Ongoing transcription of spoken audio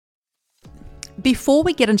Before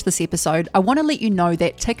we get into this episode, I want to let you know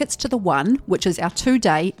that tickets to The One, which is our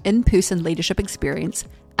 2-day in-person leadership experience,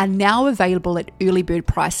 are now available at early bird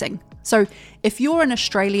pricing. So if you're in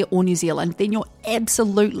Australia or New Zealand, then you're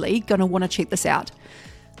absolutely going to want to check this out.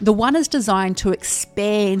 The One is designed to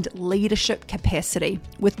expand leadership capacity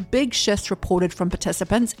with big shifts reported from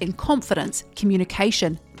participants in confidence,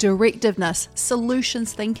 communication, directiveness,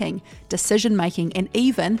 solutions thinking, decision making, and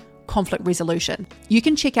even conflict resolution. You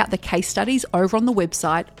can check out the case studies over on the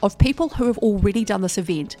website of people who have already done this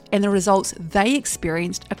event and the results they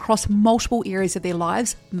experienced across multiple areas of their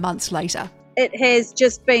lives months later. It has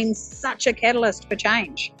just been such a catalyst for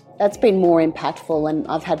change. That's been more impactful, and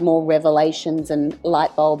I've had more revelations and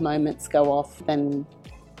light bulb moments go off than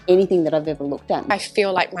anything that I've ever looked at. I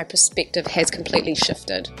feel like my perspective has completely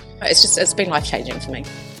shifted. It's been life-changing for me.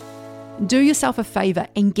 Do yourself a favour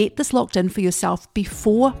and get this locked in for yourself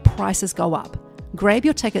before prices go up. Grab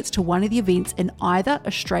your tickets to one of the events in either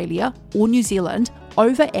Australia or New Zealand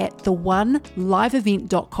over at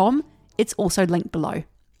theoneliveevent.com. It's also linked below.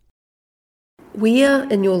 Where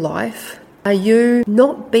in your life are you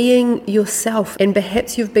not being yourself, and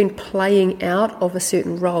perhaps you've been playing out of a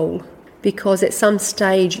certain role because at some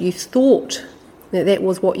stage you thought that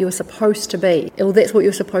was what you were supposed to be, or that's what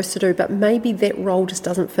you're supposed to do, but maybe that role just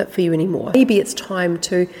doesn't fit for you anymore. Maybe it's time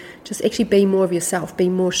to just actually be more of yourself, be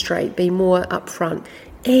more straight, be more upfront.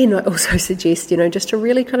 And I also suggest, just to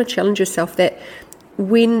really kind of challenge yourself that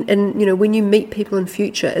when you meet people in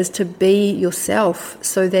future is to be yourself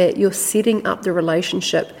so that you're setting up the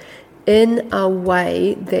relationship in a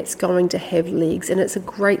way that's going to have legs. And it's a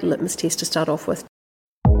great litmus test to start off with.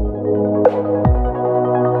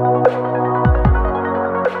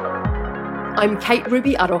 I'm Kate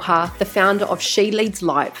Ruby Aroha, the founder of She Leads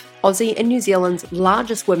Live, Aussie and New Zealand's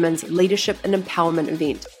largest women's leadership and empowerment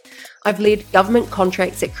event. I've led government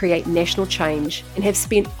contracts that create national change and have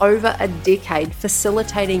spent over a decade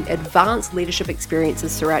facilitating advanced leadership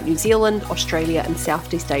experiences throughout New Zealand, Australia and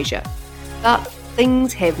Southeast Asia. But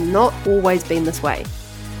things have not always been this way.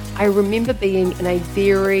 I remember being in a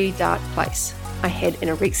very dark place. I had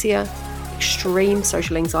anorexia, extreme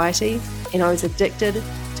social anxiety, and I was addicted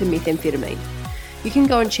to methamphetamine. You can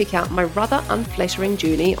go and check out my rather unflattering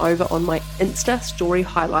journey over on my Insta story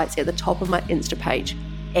highlights at the top of my Insta page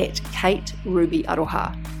at Kate Ruby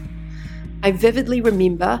Aroha. I vividly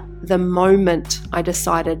remember the moment I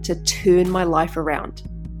decided to turn my life around.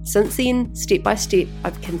 Since then, step by step,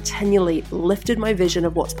 I've continually lifted my vision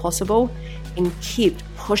of what's possible and kept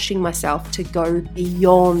pushing myself to go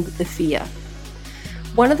beyond the fear.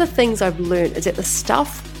 One of the things I've learned is that the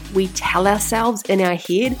stuff we tell ourselves in our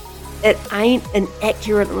head, it ain't an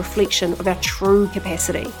accurate reflection of our true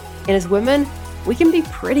capacity. And as women, we can be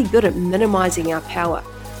pretty good at minimizing our power.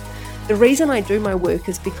 The reason I do my work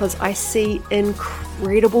is because I see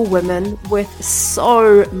incredible women with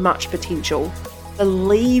so much potential,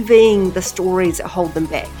 believing the stories that hold them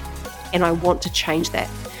back. And I want to change that.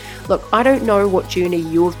 Look, I don't know what journey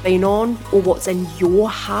you've been on or what's in your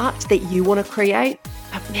heart that you want to create,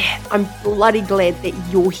 but man, I'm bloody glad that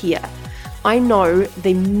you're here. I know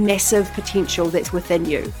the massive potential that's within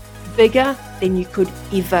you, bigger than you could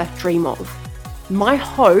ever dream of. My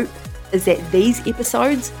hope is that these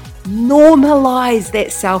episodes normalize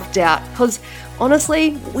that self-doubt, because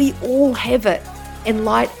honestly, we all have it, and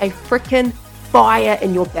light a frickin' fire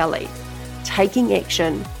in your belly, taking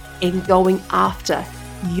action and going after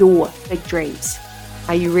your big dreams.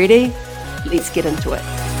 Are you ready? Let's get into it.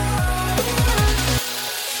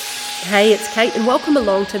 Hey, it's Kate, and welcome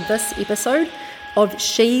along to this episode of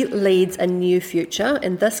She Leads a New Future.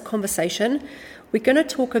 In this conversation, we're going to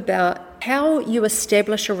talk about how you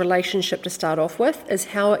establish a relationship to start off with is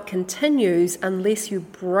how it continues unless you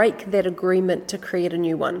break that agreement to create a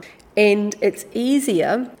new one. And it's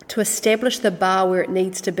easier to establish the bar where it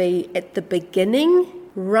needs to be at the beginning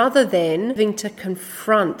rather than having to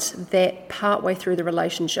confront that partway through the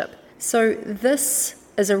relationship. So this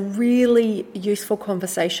is a really useful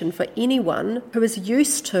conversation for anyone who is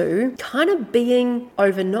used to kind of being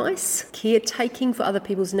over nice, caretaking for other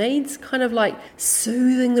people's needs, kind of like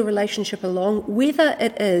soothing the relationship along, whether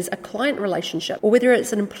it is a client relationship or whether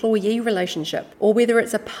it's an employee relationship or whether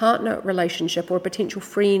it's a partner relationship or a potential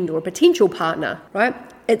friend or a potential partner, right?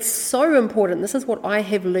 It's so important. This is what I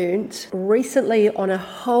have learned recently on a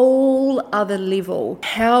whole other level,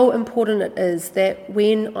 how important it is that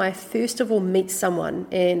when I first of all meet someone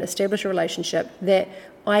and establish a relationship, that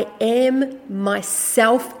I am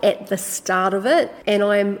myself at the start of it, and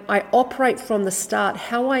I operate from the start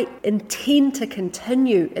how I intend to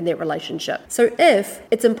continue in that relationship. So if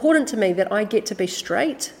it's important to me that I get to be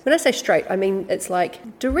straight, when I say straight, I mean it's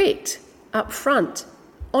like direct, up front,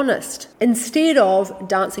 honest, instead of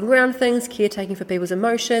dancing around things, caretaking for people's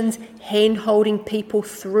emotions, hand-holding people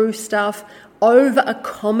through stuff,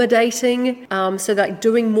 over-accommodating, so like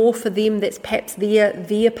doing more for them that's perhaps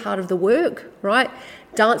their part of the work, right?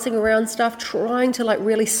 Dancing around stuff, trying to like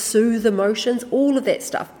really soothe emotions, all of that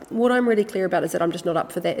stuff. What I'm really clear about is that I'm just not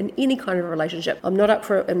up for that in any kind of a relationship. I'm not up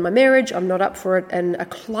for it in my marriage. I'm not up for it in a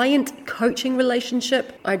client coaching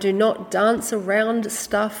relationship. I do not dance around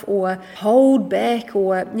stuff or hold back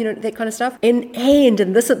or, that kind of stuff. And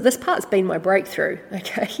this part's been my breakthrough,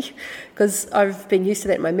 okay? Because I've been used to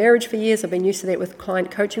that in my marriage for years. I've been used to that with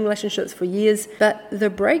client coaching relationships for years. But the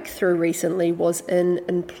breakthrough recently was in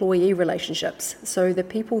employee relationships. So the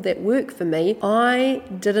people that work for me, I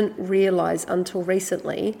didn't realize until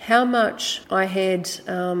recently how much I had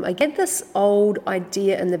this old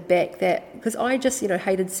idea in the back that, because I just,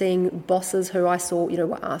 hated seeing bosses who I saw,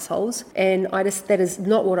 were assholes. And that is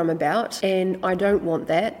not what I'm about. And I don't want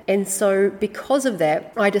that. And so because of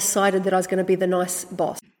that, I decided that I was going to be the nice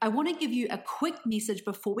boss. I want to give you a quick message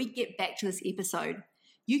before we get back to this episode.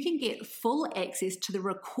 You can get full access to the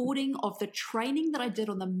recording of the training that I did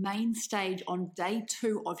on the main stage on day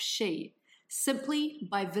 2 of She, simply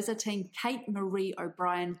by visiting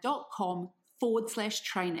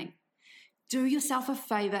katemarieobrien.com/training. Do yourself a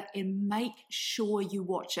favor and make sure you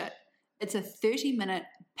watch it. It's a 30-minute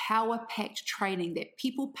power-packed training that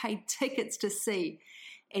people paid tickets to see,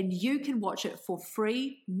 and you can watch it for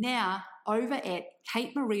free now over at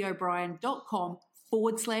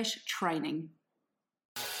katemarieobrien.com/training.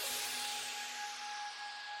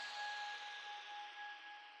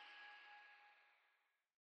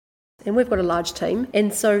 And we've got a large team.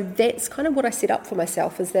 And so that's kind of what I set up for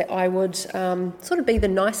myself, is that I would sort of be the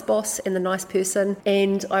nice boss and the nice person.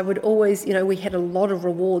 And I would always, we had a lot of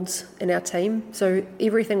rewards in our team. So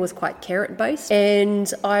everything was quite carrot based.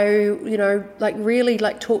 And I, really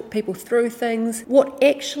talk people through things. What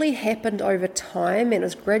actually happened over time, and it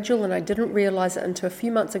was gradual, and I didn't realize it until a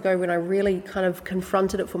few months ago when I really kind of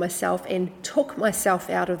confronted it for myself and took myself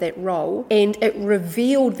out of that role. And it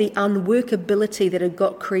revealed the unworkability that had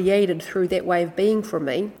got created through that way of being from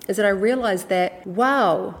me, is that I realized that,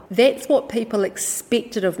 wow, that's what people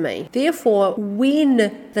expected of me. Therefore, when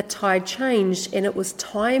the tide changed and it was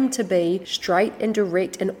time to be straight and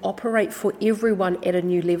direct and operate for everyone at a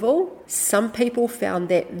new level, some people found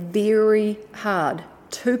that very hard.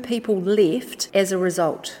 2 people left as a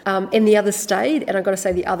result. And the others stayed, and I've got to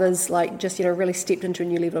say the others really stepped into a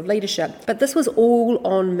new level of leadership. But this was all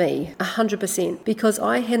on me, 100%, because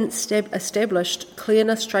I hadn't established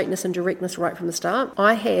clearness, straightness and directness right from the start.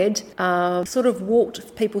 I had sort of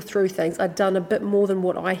walked people through things. I'd done a bit more than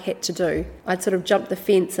what I had to do. I'd sort of jumped the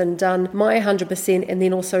fence and done my 100%, and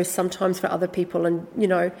then also sometimes for other people. And,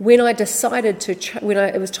 when I decided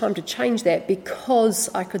it was time to change that, because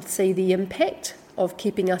I could see the impact of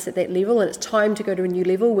keeping us at that level, and it's time to go to a new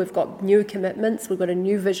level. We've got new commitments, we've got a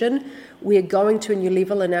new vision. We're going to a new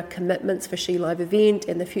level in our commitments for She Live event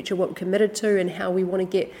and the future, what we're committed to, and how we want to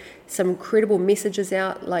get some incredible messages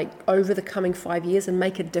out over the coming 5 years and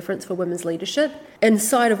make a difference for women's leadership.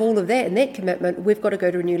 Inside of all of that and that commitment, we've got to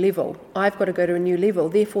go to a new level. I've got to go to a new level.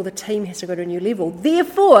 Therefore, the team has to go to a new level.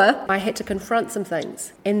 Therefore, I had to confront some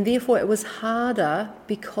things. And therefore, it was harder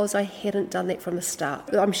because I hadn't done that from the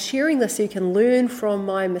start. I'm sharing this so you can learn from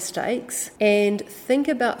my mistakes and think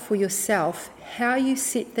about for yourself how you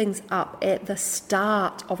set things up at the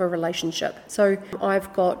start of a relationship. So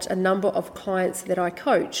I've got a number of clients that I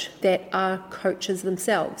coach that are coaches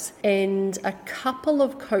themselves, and a couple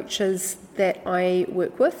of coaches that I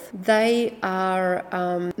work with, they are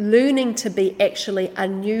learning to be actually a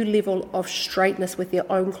new level of straightness with their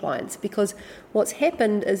own clients, because what's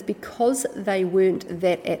happened is because they weren't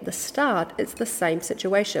that at the start, it's the same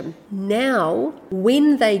situation. Now,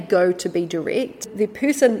 when they go to be direct, the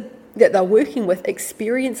person that they're working with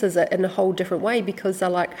experiences it in a whole different way, because they're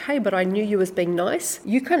like, hey, but I knew you as being nice.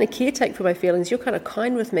 You kind of caretake for my feelings. You're kind of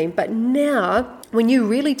kind with me. But now, when you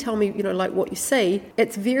really tell me, what you see,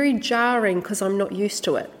 it's very jarring because I'm not used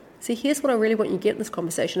to it. See, here's what I really want you to get in this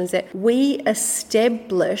conversation, is that we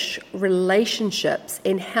establish relationships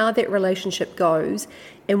and how that relationship goes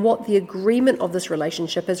and what the agreement of this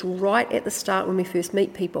relationship is right at the start when we first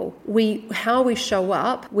meet people. How we show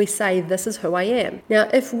up, we say, this is who I am. Now,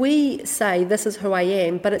 if we say this is who I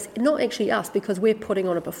am, but it's not actually us because we're putting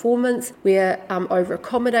on a performance, we're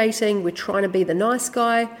over-accommodating, we're trying to be the nice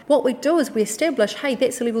guy, what we do is we establish, hey,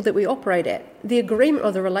 that's the level that we operate at. The agreement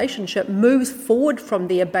of the relationship moves forward from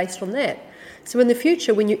there based on that. So in the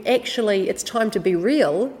future, when it's time to be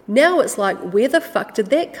real, now it's like, where the fuck did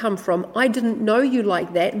that come from? I didn't know you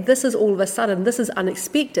like that. This is all of a sudden, this is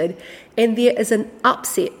unexpected. And there is an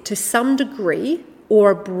upset to some degree,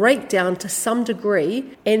 or a breakdown to some degree,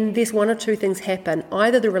 and there's one or two things happen.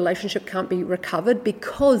 Either the relationship can't be recovered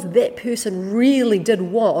because that person really did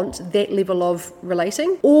want that level of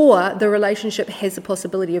relating, or the relationship has the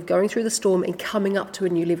possibility of going through the storm and coming up to a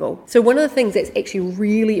new level. So one of the things that's actually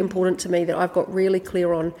really important to me that I've got really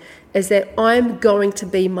clear on is that I'm going to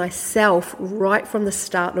be myself right from the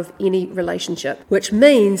start of any relationship, which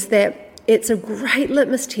means that it's a great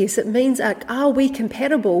litmus test. It means, are we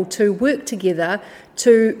compatible to work together,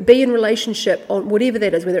 to be in relationship on whatever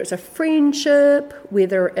that is, whether it's a friendship,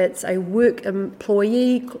 whether it's a work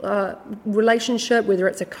employee relationship, whether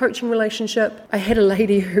it's a coaching relationship. I had a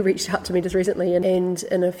lady who reached out to me just recently, and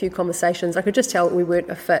in a few conversations, I could just tell we weren't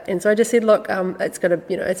a fit. And so I just said, look,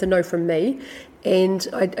 it's a no from me. And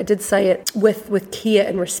I did say it with care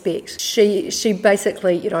and respect. She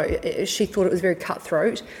basically, she thought it was very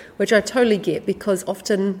cutthroat, which I totally get, because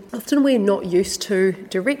often we're not used to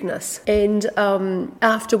directness. And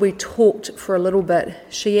after we talked for a little bit,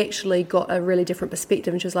 she actually got a really different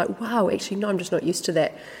perspective, and she was like, wow, actually, no, I'm just not used to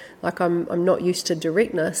that. Like I'm not used to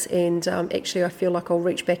directness, and actually I feel like I'll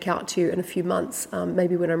reach back out to you in a few months,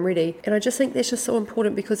 maybe when I'm ready. And I just think that's just so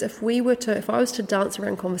important, because if I was to dance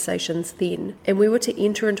around conversations then, and we were to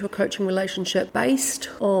enter into a coaching relationship based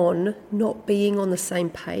on not being on the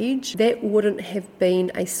same page, that wouldn't have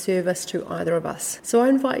been a service to either of us. So I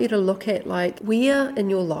invite you to look at, like, where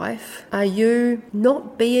in your life are you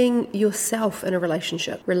not being yourself in a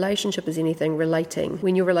relationship? Relationship is anything, relating,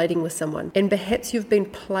 when you're relating with someone. And perhaps you've been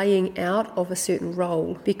playing out of a certain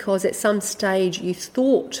role because at some stage you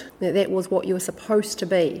thought that was what you were supposed to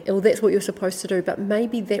be, or that's what you're supposed to do, but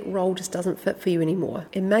maybe that role just doesn't fit for you anymore.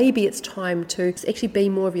 And maybe it's time to actually be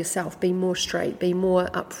more of yourself, be more straight, be more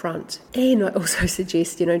upfront. And I also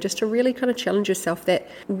suggest, just to really kind of challenge yourself that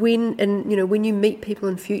when you meet people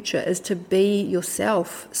in future, is to be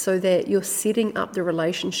yourself, so that you're setting up the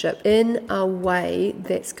relationship in a way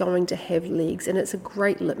that's going to have legs. And it's a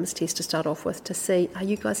great litmus test to start off with, to see, are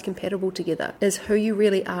you guys compatible together? Is who you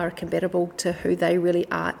really are compatible to who they really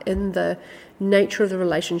are in the nature of the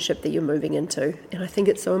relationship that you're moving into? And I think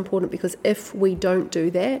it's so important, because if we don't do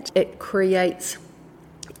that, it creates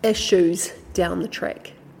issues down the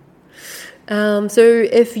track. So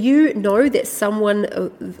if you know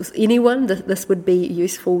that anyone, this would be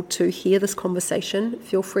useful to hear this conversation,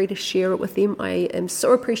 feel free to share it with them. I am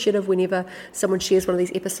so appreciative whenever someone shares one of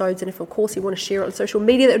these episodes, and if of course you want to share it on social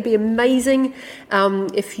media, that would be amazing.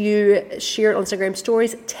 If you share it on Instagram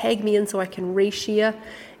stories, tag me in so I can reshare.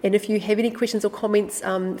 And if you have any questions or comments,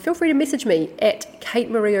 feel free to message me at Kate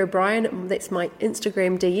Marie O'Brien. That's my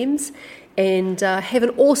Instagram DMs. And have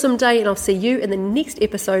an awesome day, and I'll see you in the next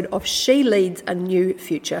episode of She Leads a New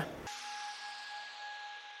Future.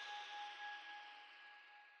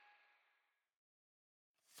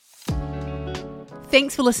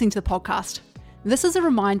 Thanks for listening to the podcast. This is a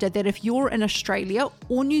reminder that if you're in Australia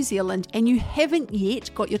or New Zealand and you haven't yet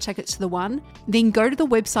got your tickets to the one, then go to the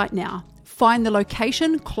website now, find the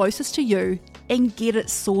location closest to you, and get it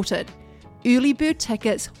sorted. Early bird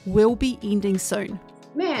tickets will be ending soon.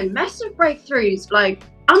 Man, massive breakthroughs, like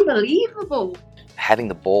unbelievable. Having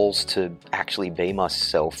the balls to actually be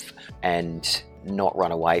myself and not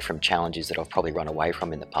run away from challenges that I've probably run away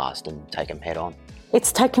from in the past, and take them head on.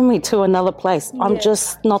 It's taken me to another place. I'm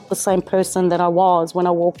just not the same person that I was when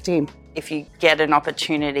I walked in. If you get an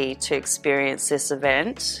opportunity to experience this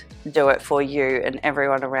event, do it for you and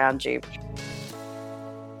everyone around you.